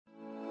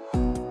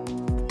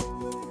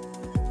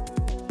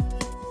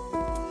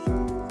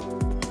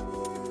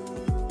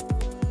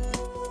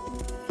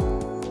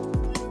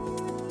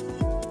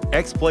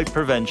Exploit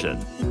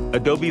Prevention,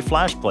 Adobe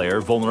Flash Player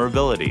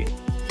vulnerability.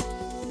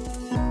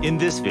 In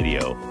this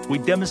video, we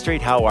demonstrate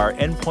how our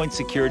endpoint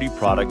security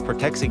product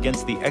protects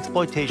against the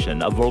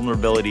exploitation of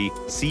vulnerability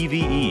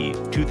CVE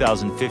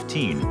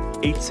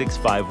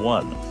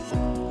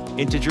 2015-8651,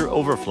 integer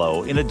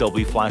overflow in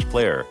Adobe Flash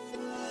Player.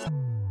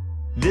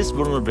 This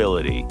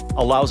vulnerability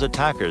allows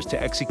attackers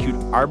to execute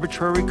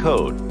arbitrary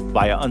code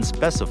via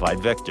unspecified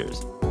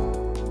vectors.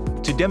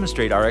 To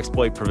demonstrate our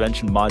exploit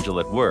prevention module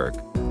at work,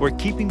 we're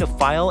keeping the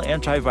file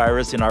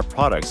antivirus in our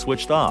product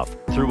switched off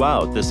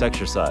throughout this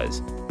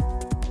exercise.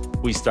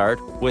 We start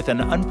with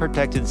an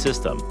unprotected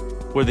system,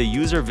 where the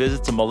user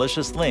visits a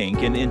malicious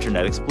link in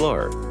Internet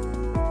Explorer.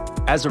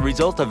 As a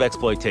result of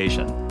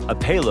exploitation, a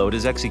payload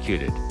is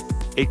executed.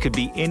 It could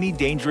be any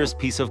dangerous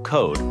piece of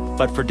code,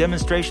 but for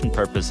demonstration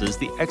purposes,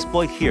 the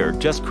exploit here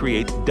just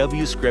creates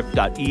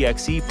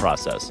wscript.exe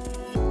process.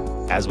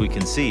 As we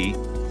can see,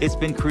 it's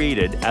been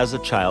created as a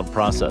child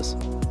process.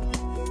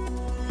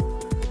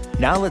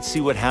 Now let's see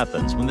what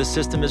happens when the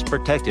system is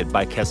protected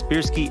by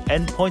Kaspersky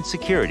Endpoint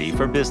Security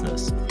for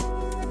business.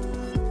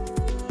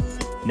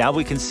 Now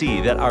we can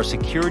see that our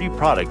security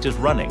product is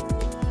running,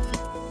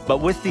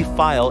 but with the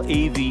file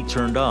AV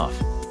turned off.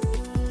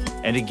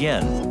 And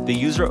again, the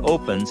user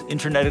opens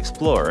Internet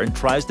Explorer and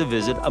tries to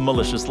visit a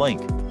malicious link.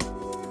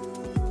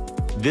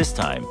 This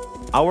time,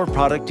 our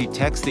product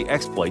detects the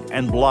exploit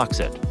and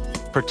blocks it,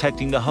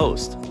 protecting the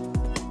host.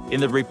 In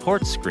the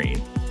report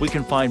screen, we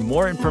can find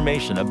more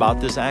information about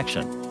this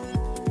action.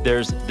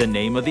 There's the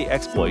name of the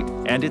exploit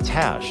and its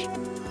hash,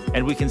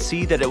 and we can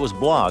see that it was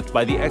blocked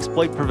by the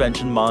exploit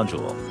prevention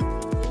module.